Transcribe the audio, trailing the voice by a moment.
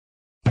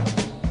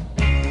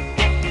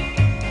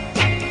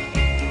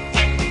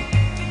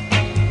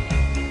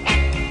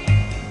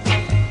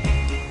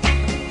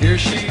Here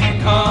she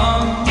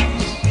comes.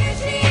 Here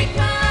she comes.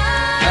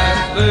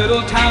 That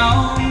little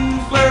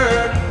town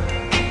flirt.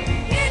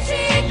 Here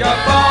she You're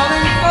comes.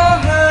 falling for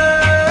her,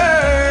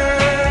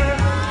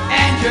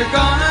 and you're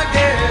gonna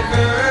get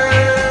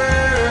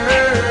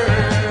hurt.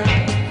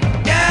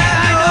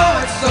 Yeah, I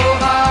know it's so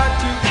hard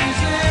to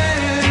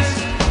resist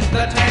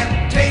the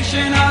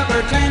temptation of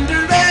her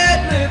tender red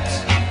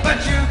lips, but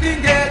you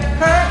can get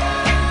hurt.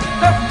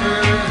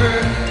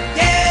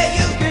 Yeah,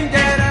 you can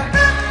get hurt,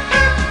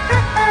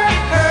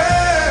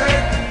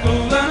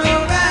 fooling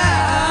around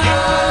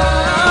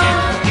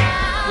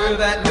with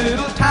that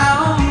little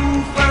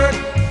town flirt.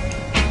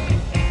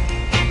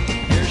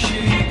 Here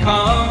she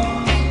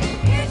comes,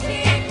 Here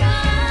she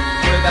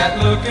comes. with that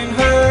look in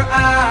her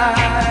eye.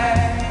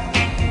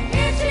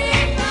 Here she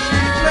She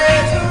comes.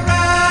 plays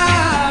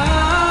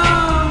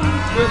around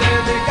with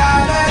every guy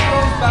that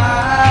goes by.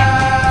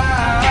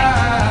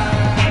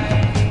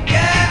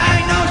 Yeah, I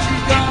know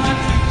she's gonna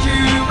treat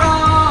you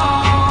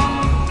wrong,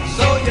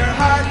 so your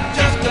heart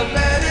just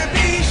better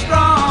be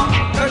strong,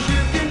 'cause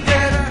you can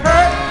get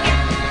hurt.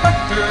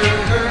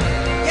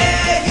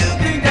 Yeah, you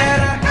can get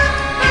hurt,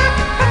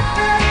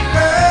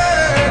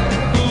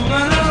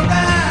 fooling around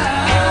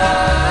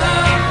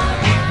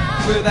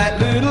with that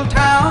little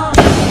town.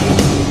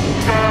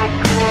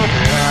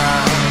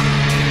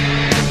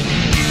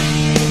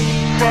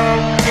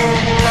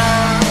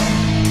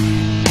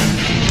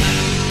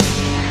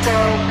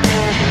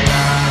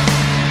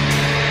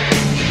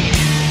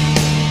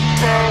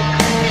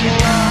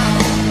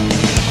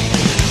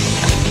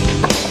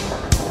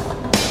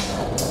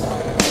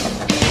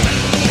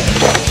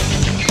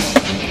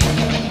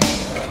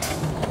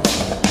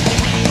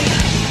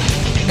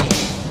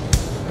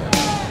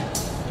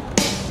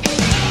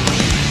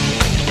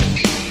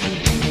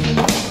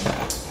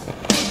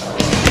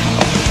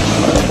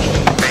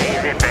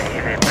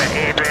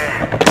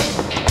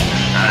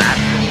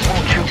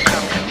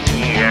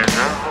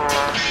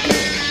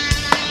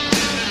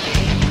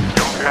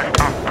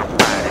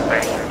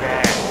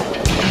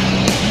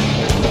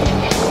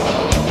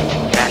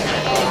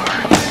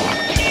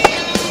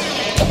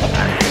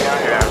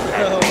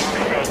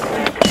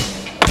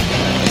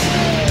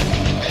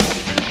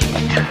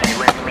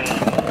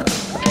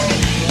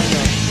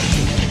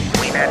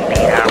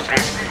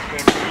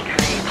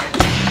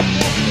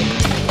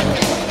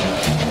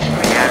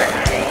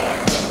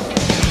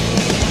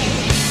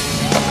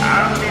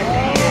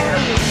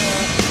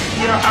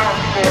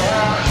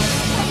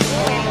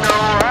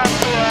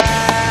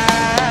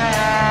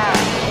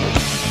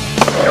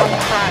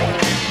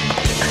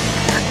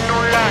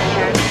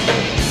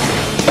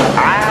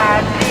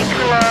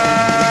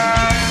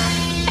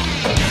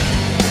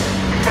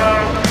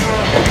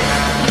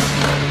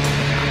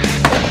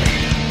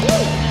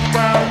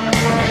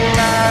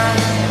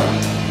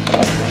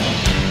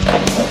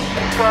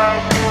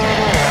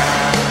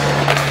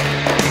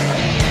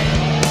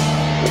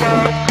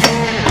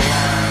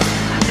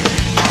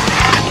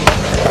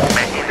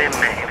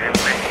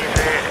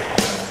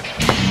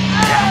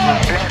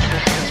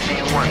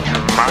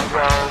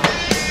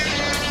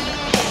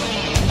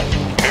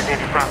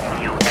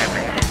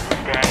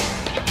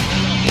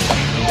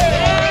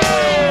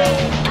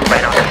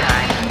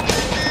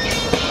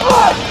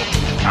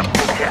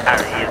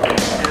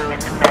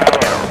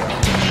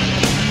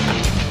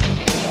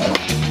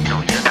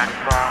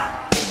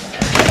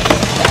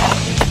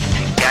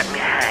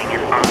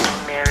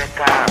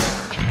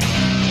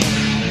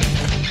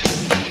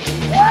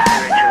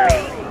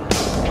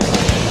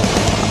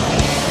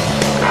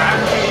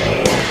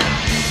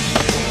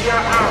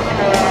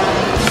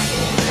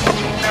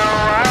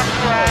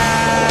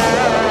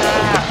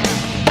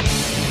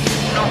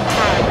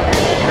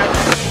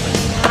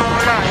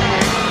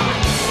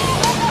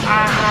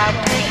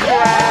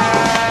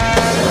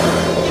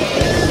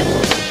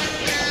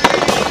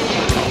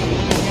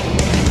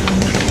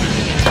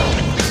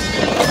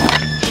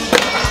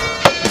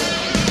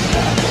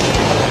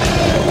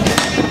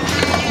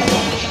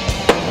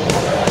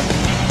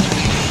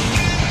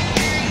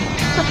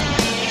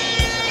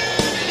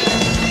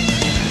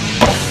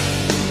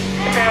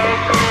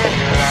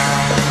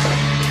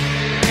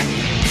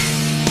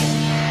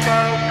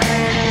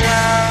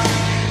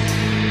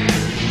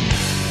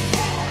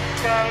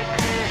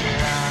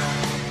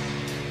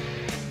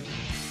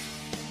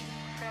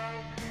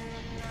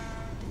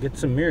 Get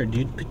some mirror,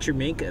 dude. Put your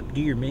makeup. Do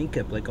your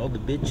makeup like all the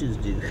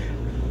bitches do.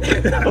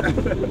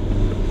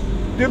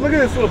 Dude, look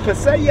at this little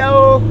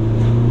paseo.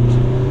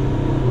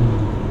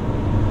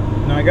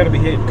 No, I gotta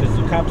behave because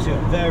the cops here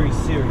are very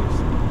serious.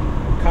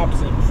 The cops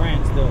in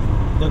France,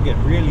 they'll get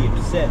really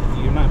upset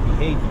if you're not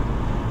behaving.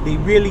 They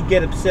really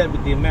get upset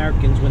with the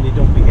Americans when they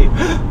don't behave.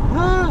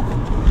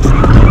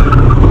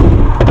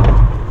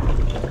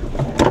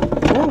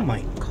 Oh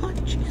my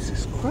God,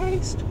 Jesus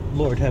Christ.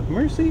 Lord have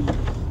mercy.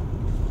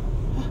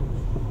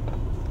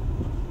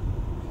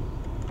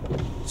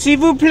 S'il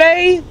vous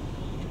plaît.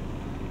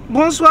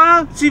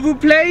 Bonsoir, s'il vous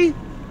plaît.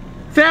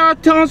 Faire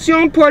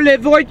attention pour les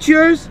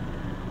voitures.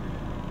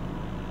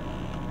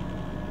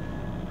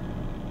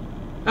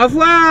 Au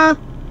revoir.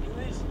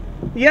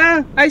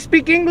 Yeah, I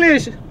speak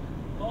English.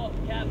 Oh,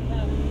 cap.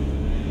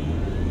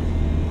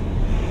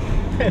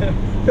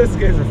 These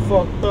guys are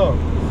fucked up.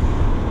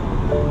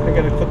 I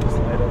gotta put this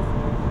light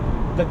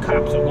up. The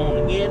cops are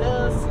gonna get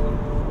us.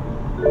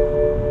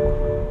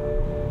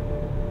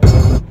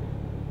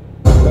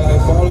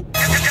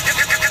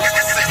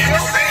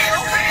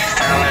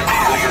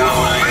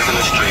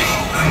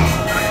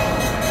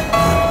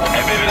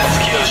 Hey baby, that's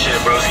kill shit,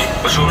 broski.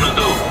 What you wanna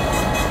do?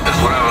 It's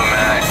whatever,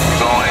 man.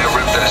 Go ahead and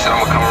rip that shit.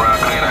 I'ma come around,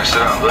 clean that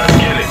shit up. Let's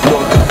get it. Know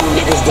a couple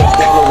niggas that's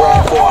down the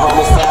ride for a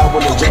homicide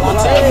when it's drama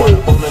time. Run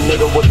up on a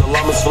nigga with the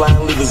llamas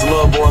flying, leave his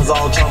little boys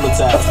all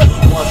traumatized.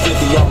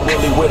 150, I'm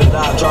really with it.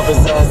 I'll drop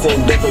his ass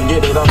and then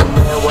forget it. I'm the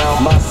man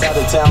round my side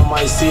of town.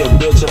 Might see a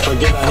bitch and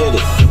forget I hit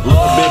it.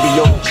 Little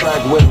baby on the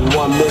track with me.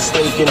 One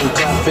mistake and he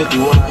top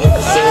 50. When I hit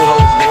the same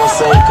hoes, going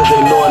same cause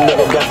they know a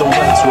nigga got them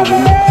racks with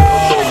me. No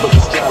throw but the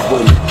strap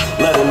with me.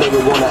 Let a nigga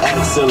wanna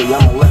act silly.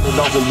 I'ma let it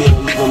off and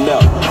then leave him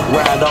out.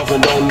 Ride off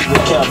and don't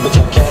even care. Bitch,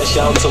 I cash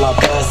out till I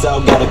pass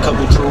out. Got a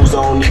couple trues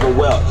I don't even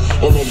well.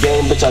 In the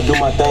game, bitch, I do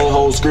my thing.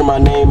 Hoes scream my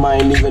name, I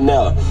ain't even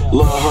there.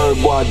 Lil' Herb,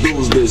 boy, I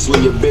do's this.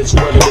 Leave your bitch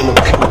running in the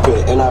pool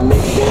pit. And I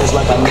make bands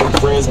like I make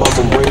friends. Bought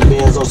some brave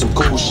bands on some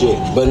cool shit.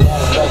 But now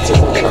it's back to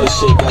some killer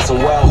shit. Got some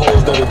wild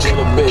hoes that'll drill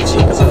a bitch.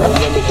 Yeah, so no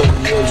limit,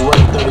 30 years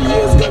running, 30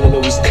 years gunning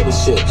and we still the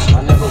shit.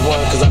 I never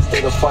run cause I stay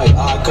to fight.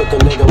 I cook a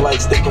nigga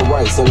like steak and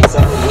rice. And it's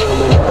all real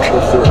in the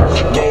bubble fit.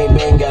 Game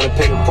bang, gotta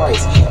pay the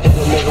price. Hit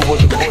a nigga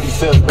with the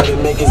 45th, better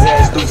make his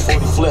ass do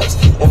 40 flips.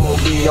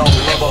 MOB on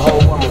rubber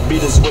hoe, I'ma be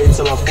this way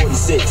till I'm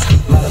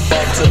 46. Matter of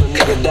fact, till a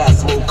nigga die,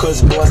 smoke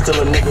kush blunts till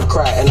a nigga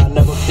cry. And I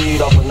never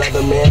feed off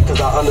another man, cause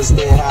I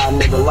understand how a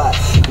nigga lie.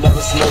 Never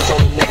snitch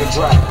on a nigga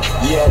dry.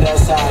 Yeah,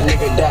 that's how a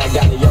nigga die.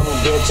 Got a yellow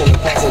bitch and a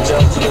passenger.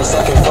 She gon'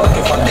 suck and fuck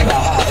if I get her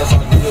high. If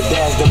I do the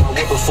dance, then my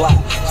whip will fly.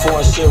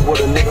 Foreign shit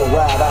with a nigga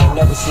ride. I ain't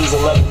never sleaze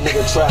and let a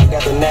nigga try.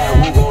 Got the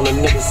NA-KEL on the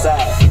nigga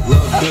side.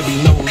 Love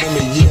baby, no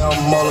limit, yeah,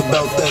 I'm all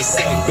about that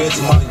sack,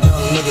 bitch. My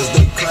young niggas,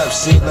 they clap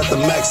shit, let the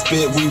max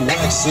spit, we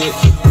whack shit.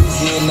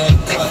 Easy in that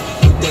cut,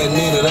 with that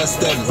Nina, that's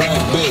that rap,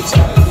 bitch.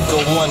 Go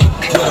one,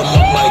 get them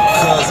up like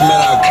cuz,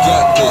 man, I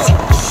got this.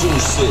 Shoot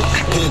shit,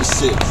 hit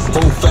shit,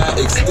 4-5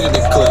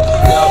 extended clip.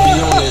 Y'all be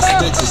on that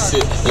stitcher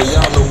shit, and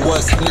y'all know what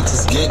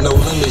snitches get. No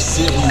limit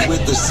shit, we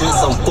with the shits,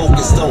 I'm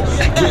focused on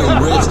getting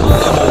rich.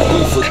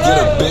 MOB,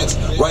 forget a bitch.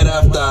 Right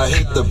after I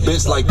hit the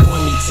bitch, like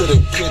point me to the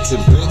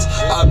kitchen, bitch.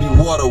 I be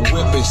water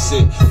whipping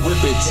shit,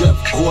 whip it, Jeff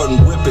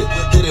Gordon, whip it.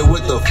 Hit it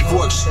with the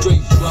fork,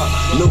 straight drop,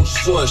 no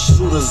short.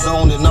 Shooter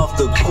zoning off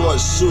the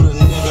court, shoot a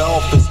nigga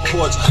off his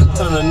porch.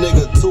 Turn a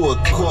nigga to a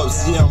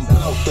corpse, yeah, I'm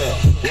about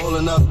that.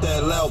 Rolling up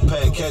that loud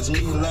pack, catch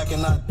me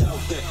lacking, I doubt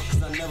that.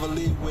 Cause I never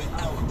leave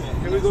without that.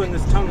 Here we go in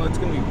this tunnel, it's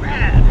gonna be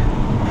rad.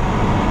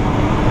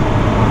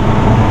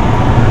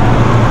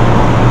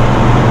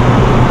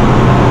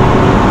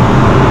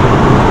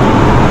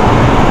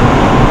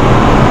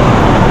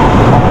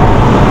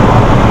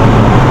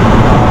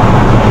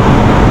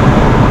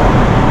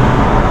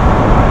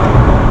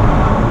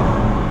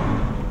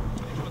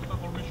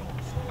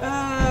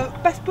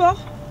 Passeport,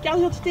 carte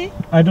d'identité.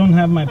 I don't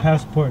have my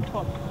passport.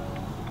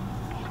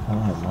 I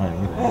don't have mine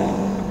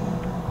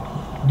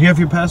either. Do you have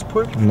your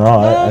passport?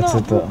 No, that's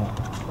at the.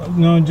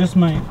 No, just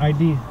my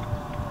ID.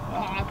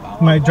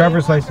 My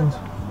driver's license.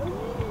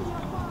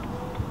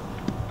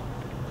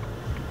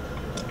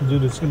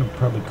 Dude, it's gonna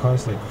probably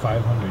cost like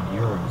 500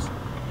 euros.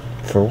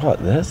 For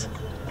what? This?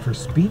 For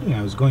speeding,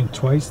 I was going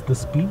twice the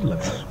speed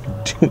limit.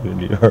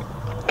 Dude, you're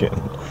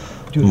fucking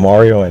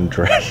Mario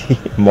Andretti.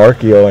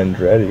 Marcio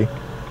Andretti.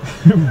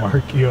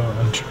 Marcio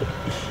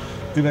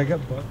Andretti. Dude, I got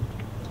butt.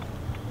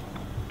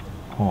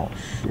 Oh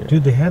shit.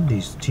 Dude, they had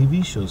these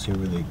TV shows here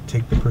where they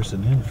take the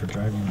person in for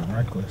driving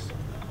reckless.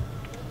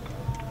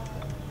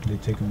 They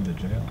take them to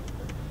jail.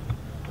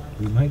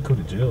 We might go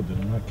to jail, dude.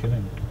 I'm not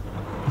kidding.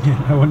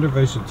 I wonder if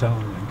I should tell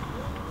him,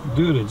 like,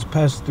 dude, it's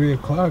past 3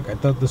 o'clock. I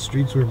thought the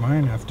streets were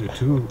mine after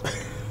 2.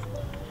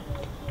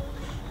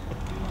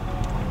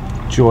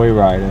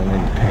 Joyriding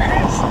in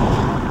Paris.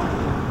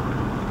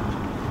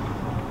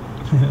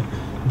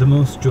 The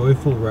most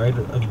joyful ride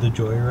of the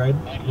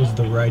Joyride was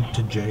the ride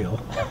to jail.